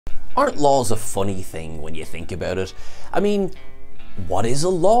Aren't laws a funny thing when you think about it? I mean, what is a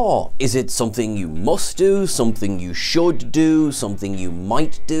law? Is it something you must do, something you should do, something you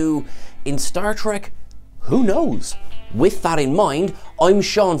might do? In Star Trek, who knows? With that in mind, I'm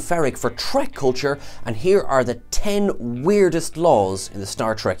Sean Ferrick for Trek Culture, and here are the 10 weirdest laws in the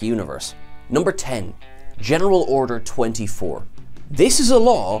Star Trek universe. Number 10, General Order 24. This is a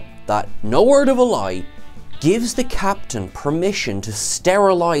law that, no word of a lie, gives the captain permission to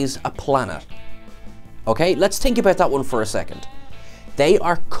sterilize a planet. Okay, let's think about that one for a second. They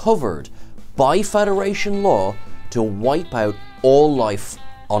are covered by Federation law to wipe out all life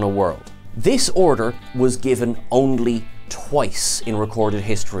on a world. This order was given only twice in recorded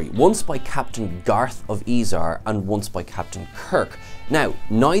history, once by Captain Garth of Izar and once by Captain Kirk. Now,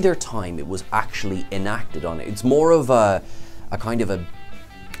 neither time it was actually enacted on it. It's more of a kind of a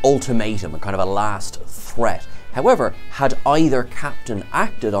ultimatum, a kind of a last threat. However, had either captain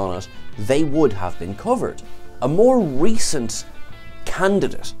acted on it, they would have been covered. A more recent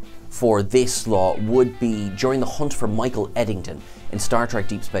candidate for this law would be during the hunt for Michael Eddington in Star Trek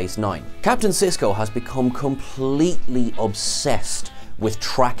Deep Space Nine. Captain Sisko has become completely obsessed with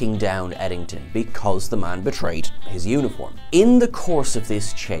tracking down Eddington because the man betrayed his uniform. In the course of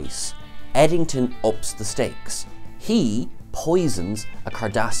this chase, Eddington ups the stakes. He poisons a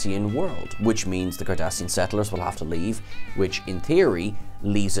Cardassian world, which means the Cardassian settlers will have to leave, which in theory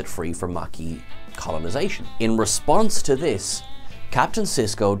leaves it free for Maquis colonization. In response to this, Captain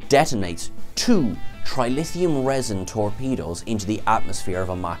Sisko detonates 2 trilithium resin torpedoes into the atmosphere of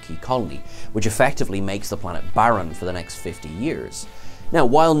a Maquis colony, which effectively makes the planet barren for the next 50 years. Now,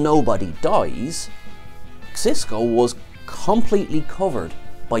 while nobody dies, Sisko was completely covered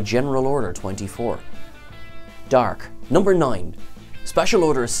by General Order 24. Dark. Number 9, Special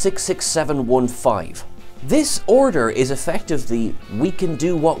Order 66715. This order is effectively "we can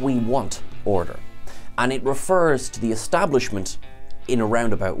do what we want" order, and it refers to the establishment, in a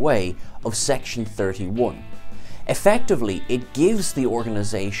roundabout way, of Section 31. Effectively, it gives the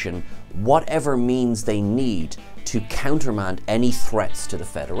organization whatever means they need to countermand any threats to the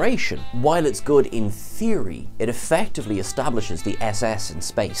Federation. While it's good in theory, it effectively establishes the SS in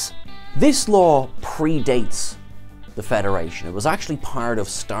space. This law predates the Federation. It was actually part of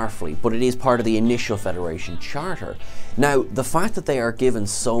Starfleet, but it is part of the initial Federation charter. Now, the fact that they are given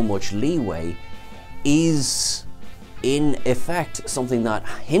so much leeway is, in effect, something that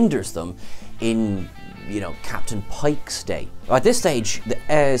hinders them in, Captain Pike's day. At this stage,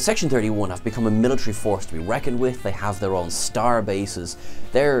 Section 31 have become a military force to be reckoned with. They have their own star bases.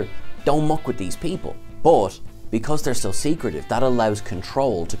 Don't muck with these people. But because they're so secretive, that allows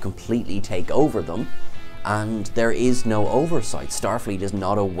control to completely take over them, and there is no oversight. Starfleet is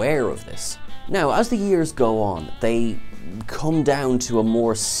not aware of this. Now, as the years go on, they come down to a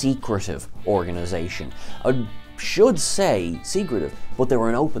more secretive organization. I should say secretive, but they were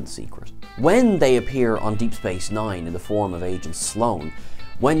an open secret. When they appear on Deep Space Nine in the form of Agent Sloan,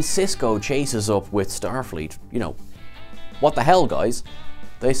 when Sisko chases up with Starfleet, what the hell, guys?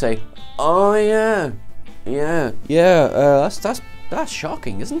 They say, "Oh that's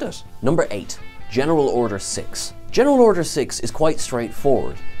shocking, isn't it?" Number 8. General Order 6. General Order 6 is quite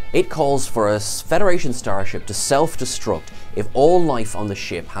straightforward. It calls for a Federation starship to self-destruct if all life on the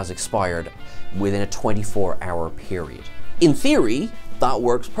ship has expired within a 24-hour period. In theory, that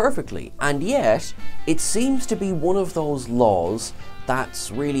works perfectly, and yet it seems to be one of those laws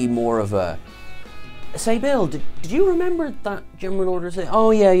that's really more of a... Say, Bill, did you remember that General Order 6?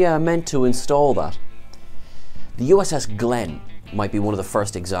 Oh yeah, I meant to install that. The USS Glenn might be one of the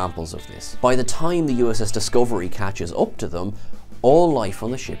first examples of this. By the time the USS Discovery catches up to them, all life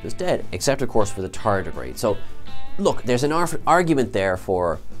on the ship is dead, except of course for the tardigrade. So, look, there's an argument there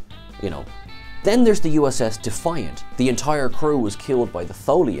for, Then there's the USS Defiant. The entire crew was killed by the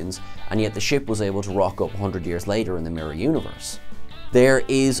Tholians, and yet the ship was able to rock up 100 years later in the Mirror Universe. There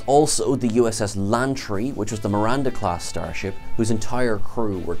is also the USS Lantry, which was the Miranda-class starship, whose entire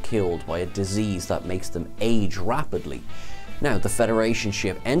crew were killed by a disease that makes them age rapidly. Now, the Federation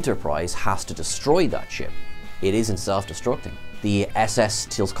ship Enterprise has to destroy that ship. It isn't self-destructing. The SS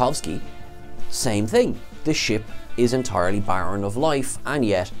Tsiolkovsky, same thing. The ship is entirely barren of life, and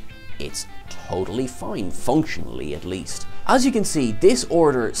yet it's totally fine, functionally at least. As you can see, this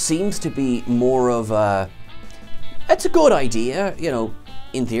order seems to be more of a... It's a good idea,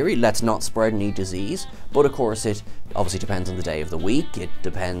 in theory, let's not spread any disease, but of course it obviously depends on the day of the week, it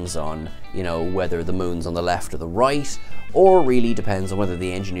depends on, whether the moon's on the left or the right, or really depends on whether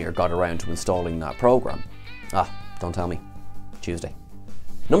the engineer got around to installing that program. Don't tell me. Tuesday.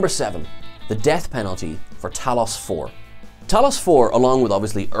 Number 7, the death penalty for Talos 4. Talos 4, along with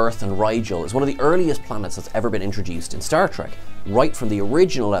obviously Earth and Rigel, is one of the earliest planets that's ever been introduced in Star Trek, right from the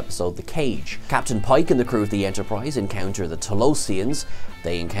original episode, The Cage. Captain Pike and the crew of the Enterprise encounter the Talosians,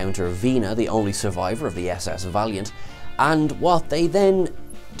 they encounter Vina, the only survivor of the SS Valiant, and what they then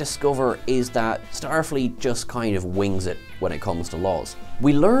discover is that Starfleet just kind of wings it when it comes to laws.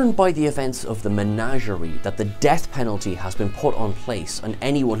 We learn by the events of the Menagerie that the death penalty has been put on place on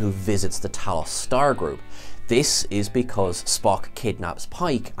anyone who visits the Talos star group. This is because Spock kidnaps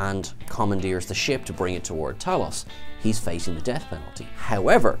Pike and commandeers the ship to bring it toward Talos. He's facing the death penalty.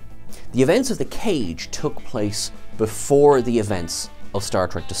 However, the events of The Cage took place before the events of Star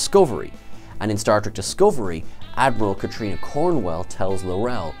Trek Discovery. And in Star Trek Discovery, Admiral Katrina Cornwell tells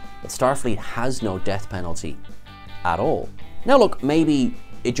L'Rell that Starfleet has no death penalty at all. Now look, maybe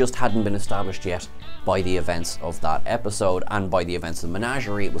it just hadn't been established yet by the events of that episode, and by the events of the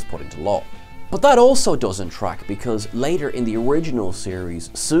Menagerie it was put into law. But that also doesn't track, because later in the original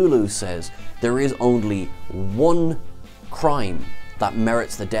series, Sulu says there is only one crime that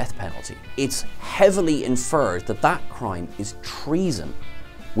merits the death penalty. It's heavily inferred that that crime is treason,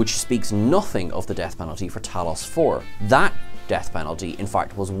 which speaks nothing of the death penalty for Talos 4. That death penalty, in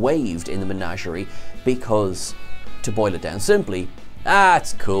fact, was waived in the Menagerie because, to boil it down simply,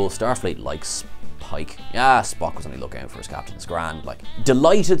 it's cool, Starfleet likes Pike. Spock was only looking out for his captain, it's grand. Like,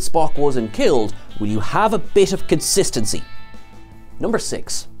 delighted Spock wasn't killed, will you have a bit of consistency? Number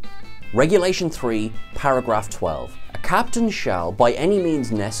 6. Regulation 3, paragraph 12. A captain shall, by any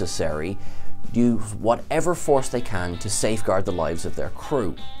means necessary, use whatever force they can to safeguard the lives of their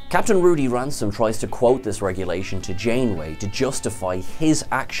crew. Captain Rudy Ransom tries to quote this regulation to Janeway to justify his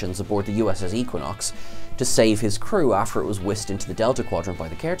actions aboard the USS Equinox to save his crew after it was whisked into the Delta Quadrant by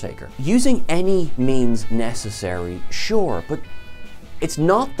the caretaker. Using any means necessary, sure, but it's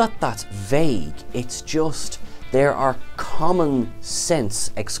not that that's vague, it's just there are common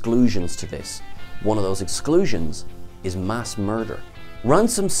sense exclusions to this. One of those exclusions is mass murder.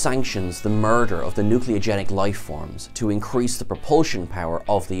 Ransom sanctions the murder of the nucleogenic life forms to increase the propulsion power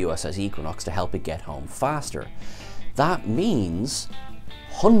of the USS Equinox to help it get home faster. That means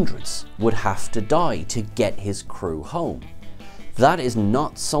hundreds would have to die to get his crew home. That is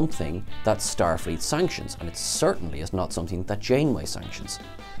not something that Starfleet sanctions, and it certainly is not something that Janeway sanctions.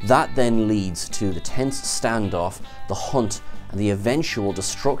 That then leads to the tense standoff, the hunt, and the eventual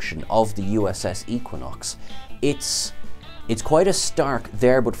destruction of the USS Equinox. It's quite a stark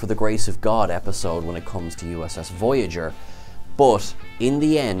there but for the grace of God episode when it comes to USS Voyager, but in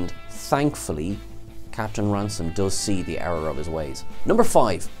the end, thankfully, Captain Ransom does see the error of his ways. Number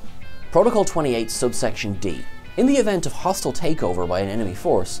 5. Protocol 28, subsection D. In the event of hostile takeover by an enemy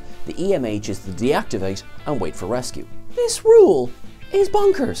force, the EMH is to deactivate and wait for rescue. This rule is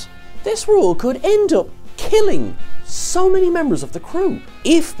bonkers. This rule could end up killing so many members of the crew.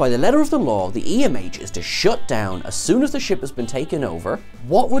 If, by the letter of the law, the EMH is to shut down as soon as the ship has been taken over,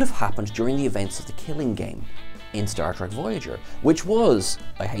 what would have happened during the events of the Killing Game in Star Trek Voyager, which was,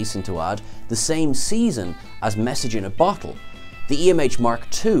 I hasten to add, the same season as Message in a Bottle. The EMH Mark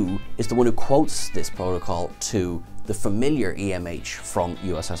II is the one who quotes this protocol to the familiar EMH from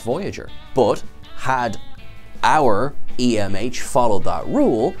USS Voyager. But had our EMH followed that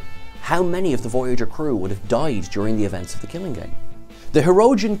rule, how many of the Voyager crew would have died during the events of the Killing Game? The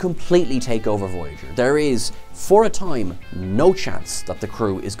Hirogen completely take over Voyager. There is, for a time, no chance that the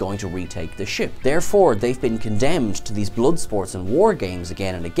crew is going to retake the ship. Therefore, they've been condemned to these blood sports and war games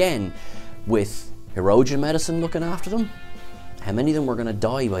again and again, with Hirogen medicine looking after them. How many of them were going to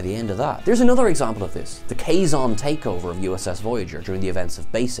die by the end of that? There's another example of this, the Kazon takeover of USS Voyager during the events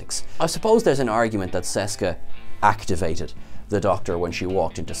of Basics. I suppose there's an argument that Seska activated the Doctor when she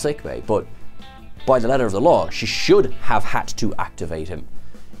walked into sickbay, but by the letter of the law, she should have had to activate him.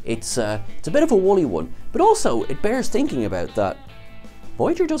 It's a bit of a woolly one, but also it bears thinking about that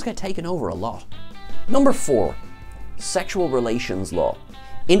Voyager does get taken over a lot. Number 4, sexual relations law.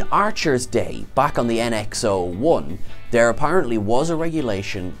 In Archer's day, back on the NX-01, there apparently was a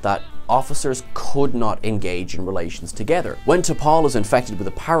regulation that officers could not engage in relations together. When T'Pol is infected with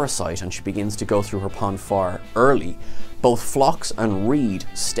a parasite and she begins to go through her pon farr early, both Phlox and Reed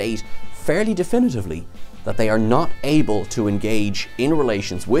state fairly definitively that they are not able to engage in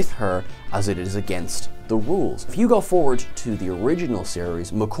relations with her as it is against the rules. If you go forward to the original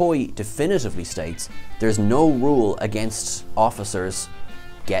series, McCoy definitively states there's no rule against officers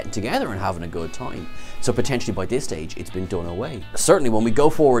getting together and having a good time. So potentially by this stage, it's been done away. Certainly when we go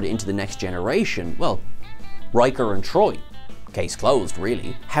forward into the next generation, well, Riker and Troy, case closed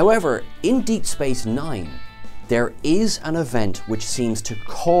really. However, in Deep Space Nine, there is an event which seems to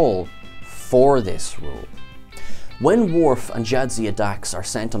call for this rule. When Worf and Jadzia Dax are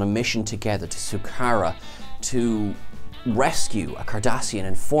sent on a mission together to Sukara to rescue a Cardassian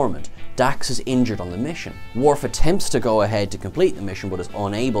informant, Dax is injured on the mission. Worf attempts to go ahead to complete the mission but is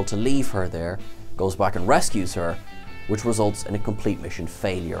unable to leave her there, goes back and rescues her, which results in a complete mission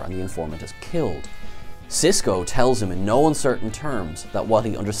failure and the informant is killed. Sisko tells him in no uncertain terms that while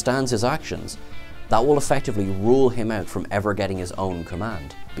he understands his actions, that will effectively rule him out from ever getting his own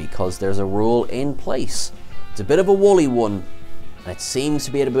command, because there's a rule in place. It's a bit of a woolly one, and it seems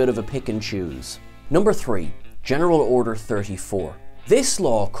to be a bit of a pick and choose. Number 3, General Order 34. This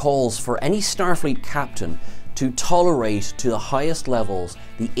law calls for any Starfleet captain to tolerate to the highest levels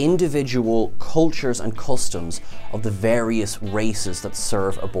the individual cultures and customs of the various races that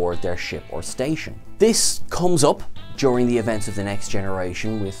serve aboard their ship or station. This comes up during the events of The Next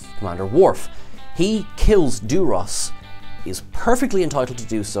Generation with Commander Worf. He kills Duras, is perfectly entitled to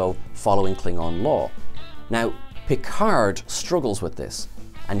do so following Klingon law. Now, Picard struggles with this,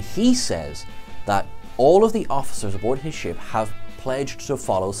 and he says that all of the officers aboard his ship have pledged to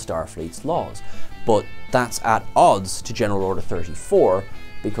follow Starfleet's laws, but that's at odds to General Order 34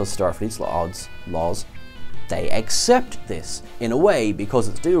 because Starfleet's laws, they accept this. In a way, because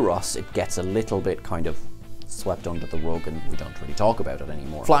it's Duras, it gets a little bit kind of swept under the rug and we don't really talk about it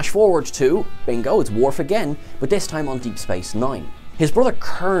anymore. Flash forward to, bingo, it's Worf again, but this time on Deep Space Nine. His brother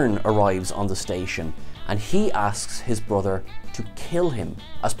Kurn arrives on the station and he asks his brother to kill him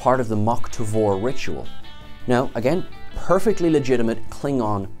as part of the Mok Tuvor ritual. Now, again, perfectly legitimate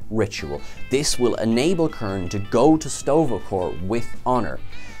Klingon ritual. This will enable Kurn to go to Sto-vo-kor with honor.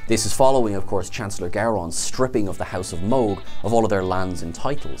 This is following, of course, Chancellor Gowron's stripping of the House of Mogh of all of their lands and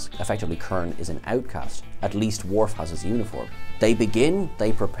titles. Effectively, Kurn is an outcast. At least Worf has his uniform. They begin,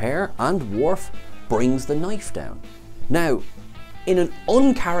 they prepare, and Worf brings the knife down. Now, in an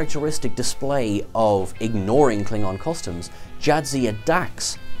uncharacteristic display of ignoring Klingon customs, Jadzia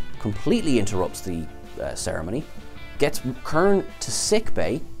Dax completely interrupts the ceremony, gets Kurn to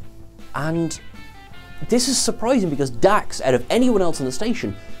sickbay, and this is surprising because Dax, out of anyone else in the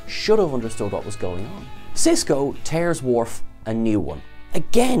station, should have understood what was going on. Sisko tears Worf a new one.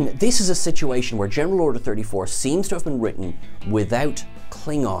 Again, this is a situation where General Order 34 seems to have been written without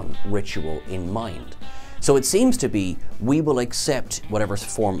Klingon ritual in mind. So it seems to be, we will accept whatever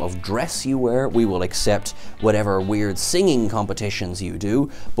form of dress you wear, we will accept whatever weird singing competitions you do,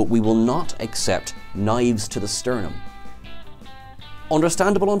 but we will not accept knives to the sternum.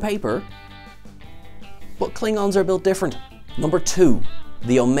 Understandable on paper, but Klingons are built different. Number 2,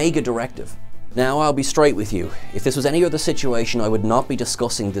 the Omega Directive. Now, I'll be straight with you. If this was any other situation, I would not be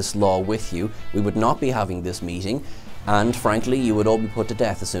discussing this law with you, we would not be having this meeting, and frankly, you would all be put to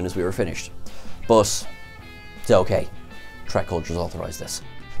death as soon as we were finished. But it's okay. Trek cultures authorize this.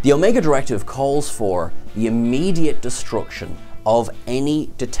 The Omega Directive calls for the immediate destruction of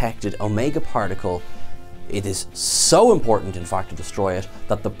any detected Omega particle. It is so important, in fact, to destroy it,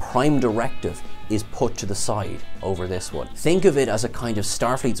 that the Prime Directive is put to the side over this one. Think of it as a kind of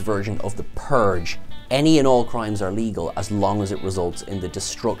Starfleet's version of the Purge. Any and all crimes are legal as long as it results in the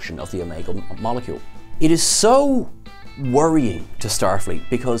destruction of the Omega molecule. It is so worrying to Starfleet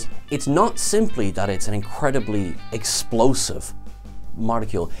because it's not simply that it's an incredibly explosive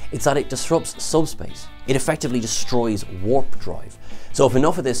molecule, it's that it disrupts subspace. It effectively destroys warp drive. So if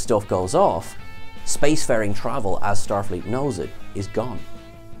enough of this stuff goes off, spacefaring travel as Starfleet knows it is gone.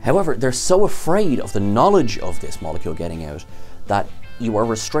 However, they're so afraid of the knowledge of this molecule getting out that you are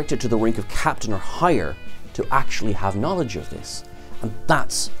restricted to the rank of captain or higher to actually have knowledge of this. And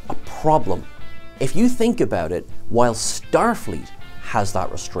that's a problem. If you think about it, while Starfleet has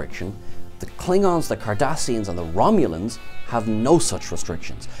that restriction, the Klingons, the Cardassians, and the Romulans have no such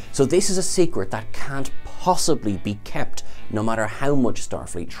restrictions. So this is a secret that can't possibly be kept no matter how much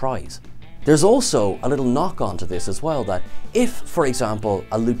Starfleet tries. There's also a little knock-on to this as well, that if, for example,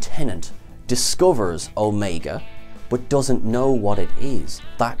 a lieutenant discovers Omega but doesn't know what it is,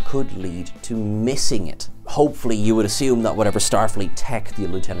 that could lead to missing it. Hopefully you would assume that whatever Starfleet tech the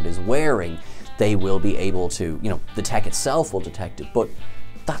lieutenant is wearing, they will be able to, the tech itself will detect it, but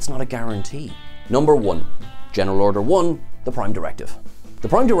that's not a guarantee. Number 1, General Order 1, the Prime Directive. The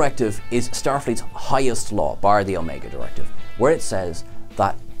Prime Directive is Starfleet's highest law, bar the Omega Directive, where it says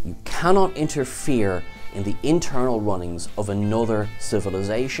that you cannot interfere in the internal runnings of another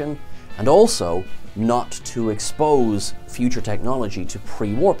civilization, and also not to expose future technology to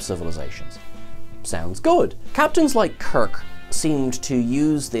pre-warp civilizations. Sounds good. Captains like Kirk seemed to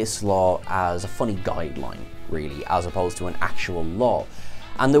use this law as a funny guideline, really, as opposed to an actual law.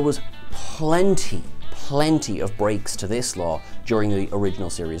 And there was plenty plenty of breaks to this law during the original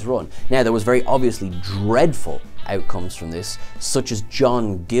series run. Now, there was very obviously dreadful outcomes from this, such as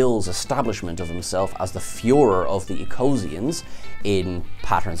John Gill's establishment of himself as the Führer of the Ecosians in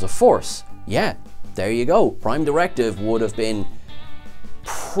Patterns of Force. Yeah, there you go. Prime Directive would have been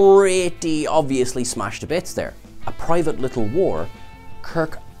pretty obviously smashed to bits there. A private little war,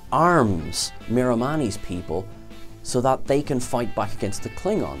 Kirk arms Miramani's people so that they can fight back against the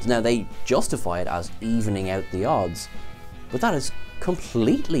Klingons. Now, they justify it as evening out the odds, but that is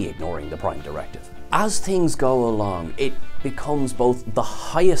completely ignoring the Prime Directive. As things go along, it becomes both the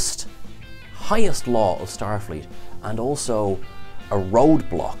highest law of Starfleet and also a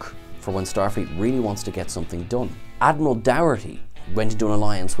roadblock for when Starfleet really wants to get something done. Admiral Dougherty went into an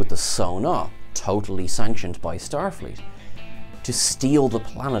alliance with the Son'a, totally sanctioned by Starfleet, to steal the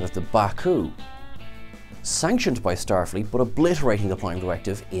planet of the Baku, sanctioned by Starfleet but obliterating the Prime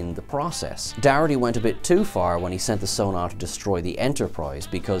Directive in the process. Dougherty went a bit too far when he sent the Son'a to destroy the Enterprise,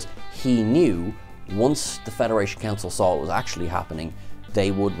 because he knew once the Federation Council saw what was actually happening,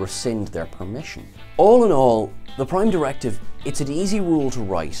 they would rescind their permission. All in all, the Prime Directive, it's an easy rule to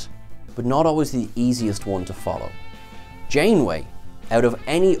write, but not always the easiest one to follow. Janeway, out of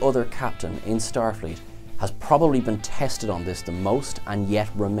any other captain in Starfleet, has probably been tested on this the most and yet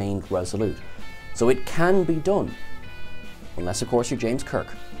remained resolute. So it can be done. Unless, of course, you're James Kirk,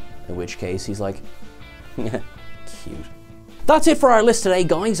 in which case he's like, cute. That's it for our list today,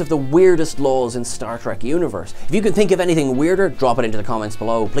 guys, of the weirdest laws in Star Trek universe. If you can think of anything weirder, drop it into the comments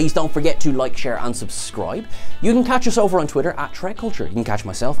below. Please don't forget to like, share, and subscribe. You can catch us over on Twitter at TrekCulture. You can catch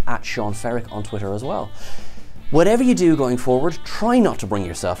myself at Sean Ferrick on Twitter as well. Whatever you do going forward, try not to bring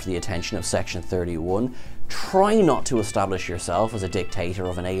yourself to the attention of Section 31. Try not to establish yourself as a dictator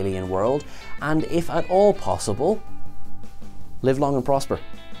of an alien world. And if at all possible, live long and prosper.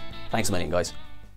 Thanks a million, guys.